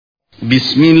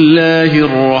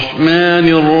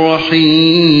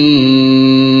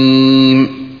Bismillahirrahmanirrahim.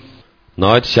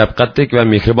 Nəhayət şəfqətlik və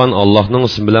mehriban Allah'ın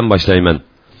ismi bilan başlayman.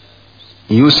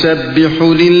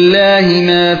 Yusabbihu lillahi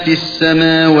ma fis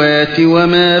semawati ve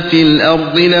ma fil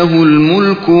ardı lehul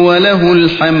mulku ve lehul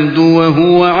hamdu ve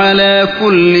huve ala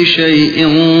kulli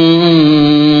şeyin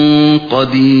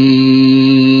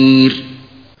qadir.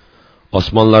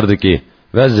 Osmanlardaki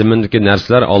ve zimindeki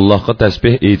narsalar Allah'a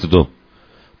tesbih eytidu.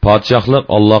 Padişahlık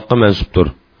Allah'a mensuptur.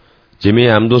 Cemi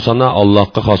hamdu sana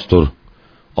Allah'a xastur.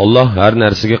 Allah her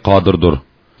narsige qadirdur.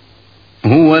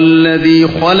 Huvellezî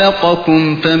halaqakum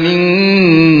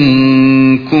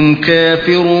feminkum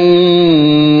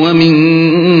kâfirun ve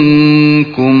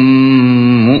minkum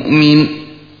mu'min.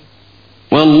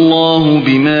 Vallahu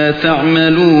bima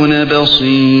ta'malun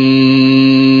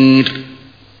basîr.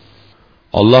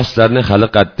 Allah sizlerini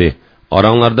xalq etdi.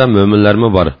 Aranlarda müminler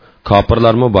mi var,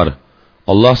 kafirler mi var?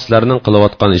 Allah sizlerinin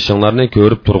qılıvatqan işinlerini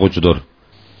görüp turğucudur.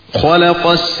 خلق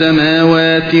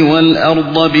السماوات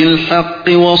والأرض بالحق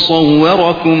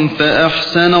وصوركم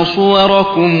فأحسن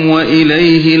صوركم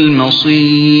وإليه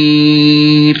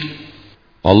المصير.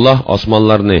 Allah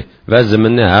osmonlarni va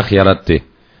zaminni haq yaratdi.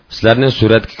 Sizlarni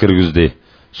suratga kirgizdi.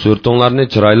 Surtinglarni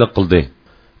chiroyli qildi.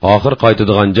 Oxir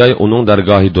qaytadigan joy uning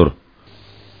dargohidir.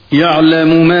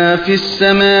 يعلم ما في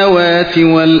السماوات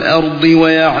والأرض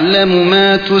ويعلم ما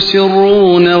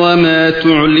تسرون وما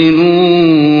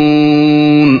تعلنون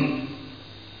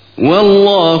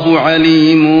والله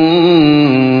عليم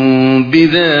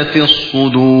بذات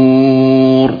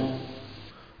الصدور.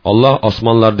 Allah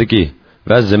osmonlardagi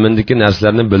va zamindagi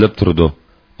narsalarni bilib turdi.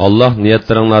 Allah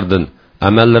niyatlaringlardan,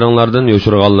 amallaringlardan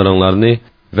yo'shirganlaringlarni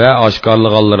va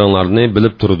oshkorlaganlaringlarni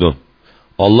bilib turdi.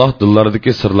 Allah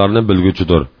dillardagi sirlarni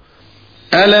bilguchidir.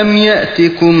 ألم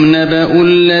يأتكم نبأ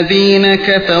الذين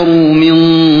كفروا من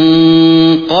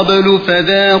قبل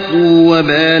فذاقوا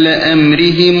وبال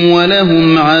أمرهم ولهم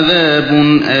عذاب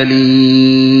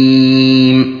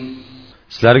أليم.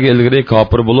 Sizlarga ilgari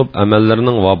kafir bo'lib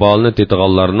amallarining vabolini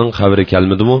tetiganlarning xabari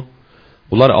kelmadimi?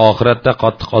 Ular oxiratda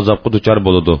qattiq azobga duchor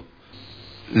bo'ladi.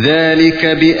 ذلك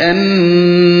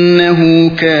بأنه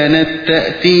كانت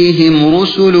تأتيهم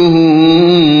رسلهم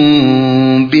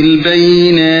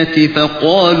بالبينات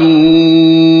فقالوا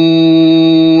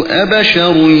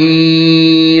أبشر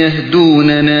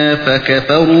يهدوننا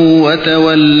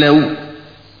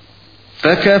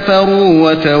فكفروا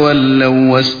وتولوا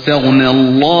واستغنى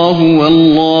الله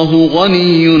والله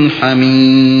غني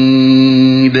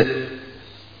حميد.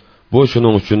 Bu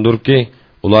şunun üçündür ki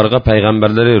ularga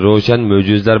peygamberleri roşan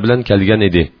möcüzler bilen kelgen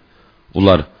idi.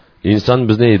 Ular, insan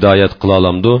bizni hidayet kıla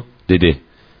alamdı, dedi.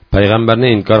 Peygamberini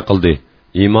inkar kıldı.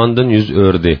 İmandan yüz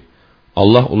ördü.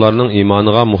 Allah ularının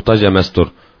imanıga muhtaç emestir.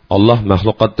 Allah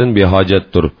mahlukattan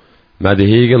bihacettir.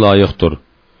 Medihige layıktır.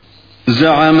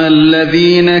 زعم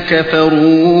الذين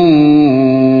كفروا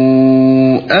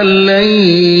أن لن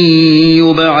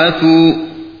يبعثوا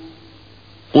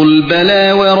قل بلى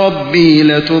وربي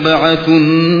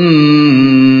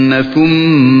لتبعثن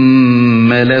ثم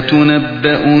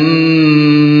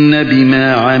لتنبؤن بما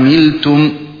عملتم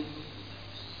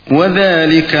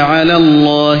وذلك على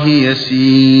الله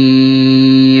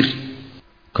يسير.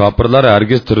 Kapırlar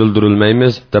hergiz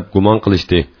tirildirilmeymiz deb guman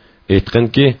qilishdi. Aytqin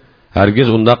ki, hergiz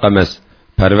undaq emas.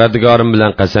 Parvardigorim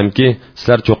bilan qasamki,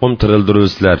 sizlar cho'qim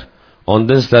tirildirilsizlar.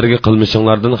 Ondan sizlarga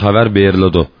qilmishinglardan xabar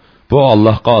beriladi. Bu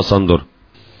Allohga osondir.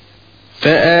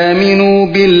 فآمنوا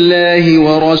بالله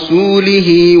ورسوله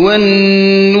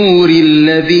والنور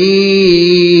الذي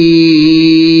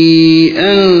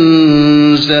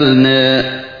أنزلنا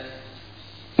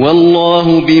والله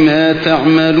بما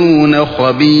تعملون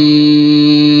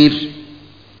خبير.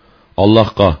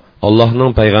 Allah'a,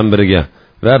 Allah'ın peygamberiga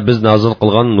ve biz nazil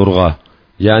qilgan nurga,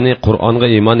 yani Kur'an'a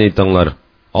iman etinglar.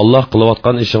 Allah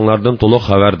qılayotgan işinglardan to'liq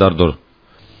xabardardir.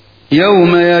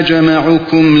 يوم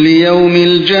يجمعكم ليوم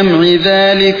الجمع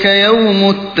ذلك يوم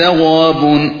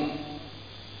التغابن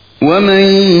ومن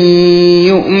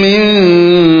يؤمن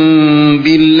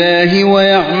بالله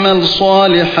ويعمل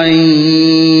صالحا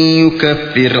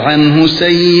يكفر عنه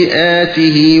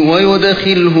سيئاته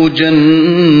ويدخله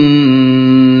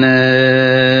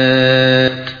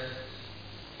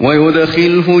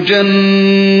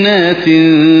جنات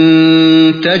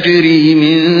تجري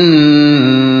من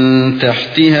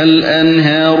تحتها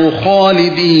الأنهار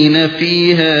خالدين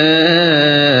فيها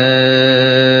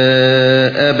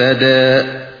أبدا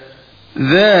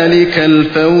ذلك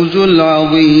الفوز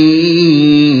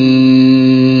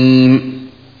العظيم.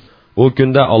 O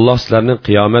günde Allah sizlerini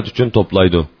kıyamet için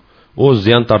toplaydı. O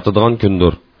ziyan tartıdığan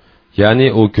gündür.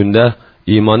 Yani o günde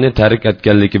imanı terk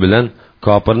etkenliki bilen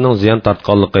kapırının ziyan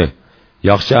tartqanlıqı,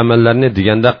 yaxshi amallarni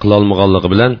deganda qilolmaganligi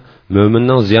bilan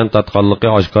mo'minning ziyon tatqanligi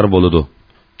oshkor bo'ladi.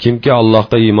 Kimki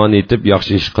Allohga iymon etib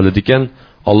yaxshi ish qiladi ekan,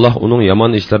 Alloh uning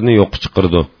yomon ishlarini yo'q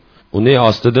chiqardi. Uni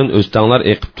ostidan o'stanglar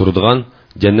eqib turadigan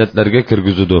jannatlarga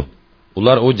kirgizadi.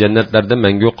 Ular o jannatlarda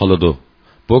mangu qoladi.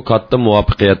 Bu katta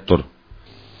muvaffaqiyatdir.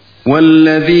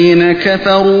 والذين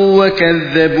كفروا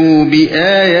وكذبوا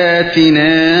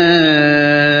بآياتنا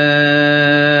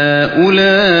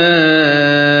أولئك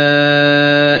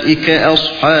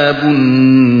أصحاب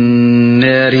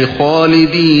النار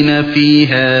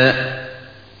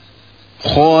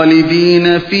خالدين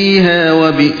فيها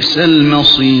وبئس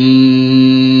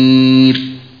المصير.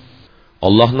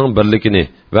 Allah'ның birlikini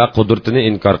ve kudretini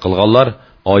inkar kılganlar,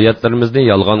 ayetlerimizni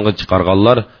yalğanğa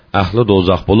çıkarganlar, ahli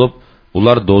dozaq bulup,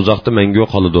 ular dozaqda mengü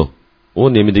kalıdı.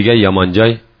 O nemidige yaman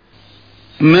jay?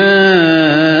 Ma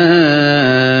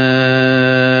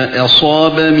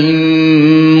asaba min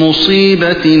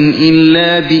musibetin illa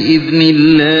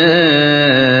biiznillah.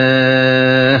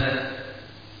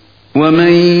 Ve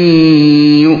men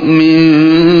yu'min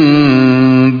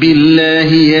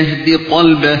billahi yehdi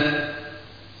qalbehu.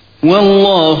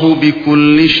 Vallahu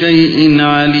bikulli şeyin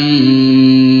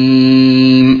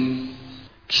alim.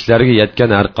 Kişilerge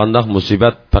yetken her qandaq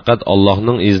musibet fakat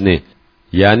Allah'ның izni,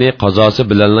 yani qazası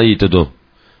bilenle yetidu.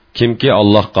 Kimki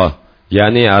Allah'qa,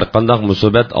 yani her qandaq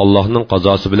musibet Allah'ның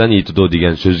qazası bilen yetidu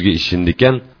degen sözge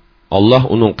işindiken, Allah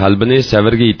onun kalbini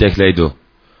sevirge itekleydu.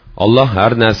 Allah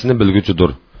her nersini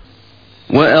bilgüçüdür.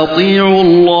 Ve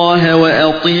ati'ullaha ve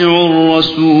ati'ur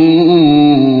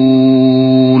rasul.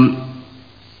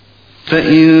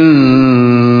 فَإِن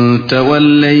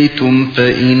تَوَلَّيْتُمْ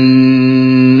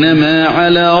فَإِنَّمَا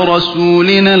عَلَى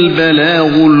رَسُولِنَا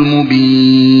الْبَلَاغُ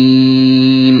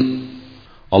الْمُبِينُ.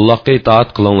 Allah'a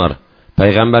itaat kılınlar,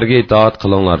 peygamberge itaat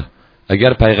kılınlar.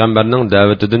 Eğer peygamberinin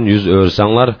davetidin yüz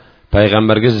öğürsanglar,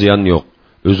 peygamberge ziyan yok,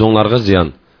 özünlarga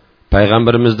ziyan.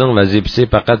 Peygamberimizden vazifesi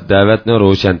fakat davetni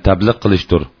roşan tebliğ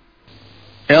kılıştır.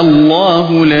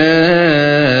 Allahu la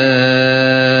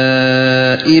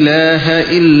ilahe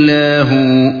illahu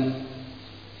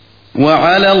ve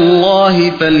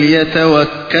alallahi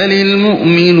felyetevekkelil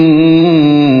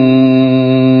mu'minun.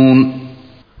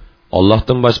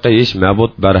 Allah'tan başka hiç mabud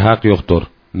berhak yoktur.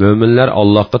 Müminler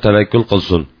Allah'a tevekkül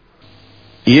kılsın.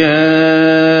 Ya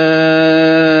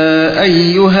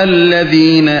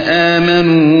eyyühellezine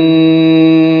amenu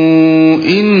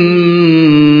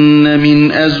من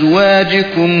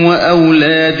أزواجكم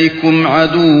وأولادكم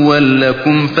عدوا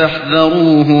لكم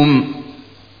فاحذروهم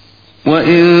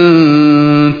وإن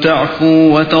تعفوا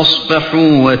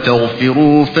وتصفحوا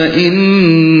وتغفروا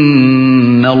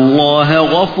فإن الله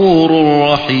غفور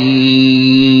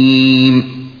رحيم.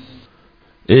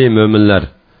 Ey müminler!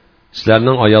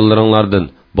 Sizlerning ayollarınlardan,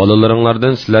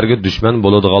 balalarınlardan sizlerge düşman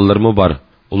boladıganlarmı var?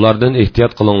 Ulardan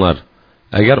ihtiyat kılınlar.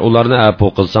 Eğer ularni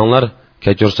afu kılsanglar,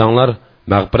 keçirsanglar,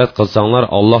 mağfiret kılsanglar,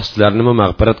 Allah sizlerni mi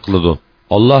mağfiret kılıdı.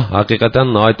 Allah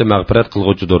hakikaten naiti mağfiret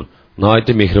kılgıcıdır,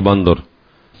 naiti mihribandır.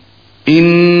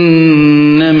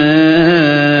 İnnemâ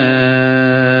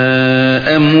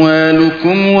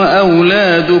emvâlukum ve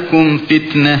evlâdukum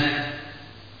fitne.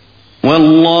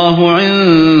 Vallahu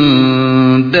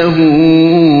indehu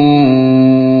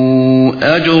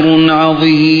ecrun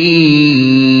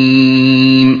azîm.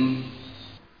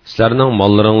 Sizlerning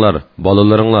mallarınlar,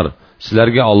 balalarınlar,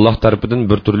 sizlerge Allah tarafından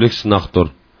bir türlük sınaqdır.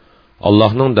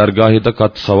 Allah'ның dergahida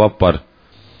kattı savab var.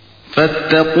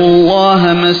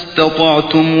 Fettakullaha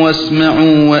mastata'tum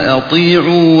vesma'u ve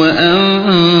ati'u ve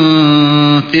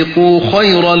enfiqu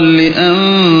khayran li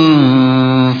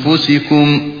enfusikum.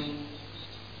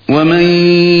 وَمَنْ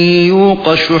يُوقَ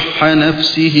شُحَّ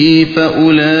نَفْسِهِ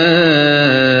فَأُولَٰئِكَ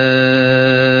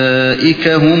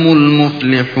هُمُ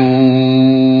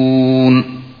الْمُفْلِحُونَ.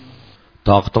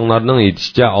 Taqıtınlarının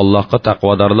yetişçe Allah'a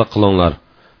taqvadarlık kılınlar,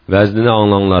 vaznini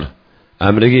anlanlar,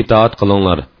 emrige itaat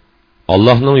kılınlar.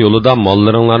 Allah'ның yolunda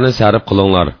mallarınlarını sərif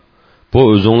kılınlar. Bu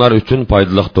özünlər üçün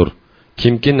faydalıqdır.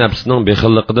 Kimki nefsinin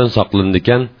bexilliqidən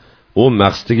saqlandıkən, o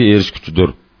məqsədige erişküçüdür.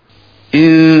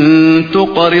 İn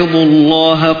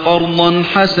tuqridullaha qardan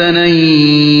hasanan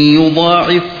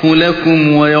yudâifhu lekum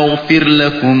ve yaghfir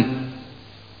lekum.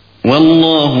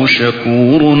 Vallahu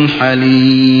şakurun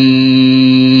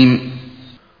halim.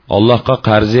 Allah'a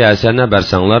qarzi hasana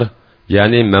bersanglar,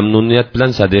 yani memnuniyet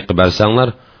bilen sadiqi bersanglar,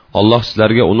 Allah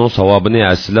sizlerge onun savabını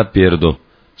əsilləb berdi.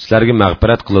 Sizlerge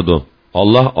məğfirət qılıdı.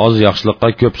 Allah az yaxşılıqqa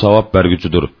köp savab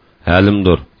bergücüdür,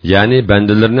 həlimdir. Yani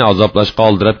bəndilərini azablaşqa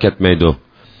aldırıb ketmeydi.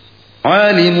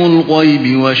 Alimul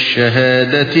gaybi ve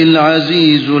şehadetil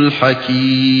azizul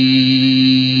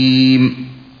hakim.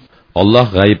 Allah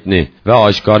gayibni ve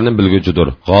aşkarını bilgücüdür,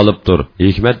 galiptir,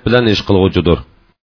 hikmet bilen iş kılgıcıdır.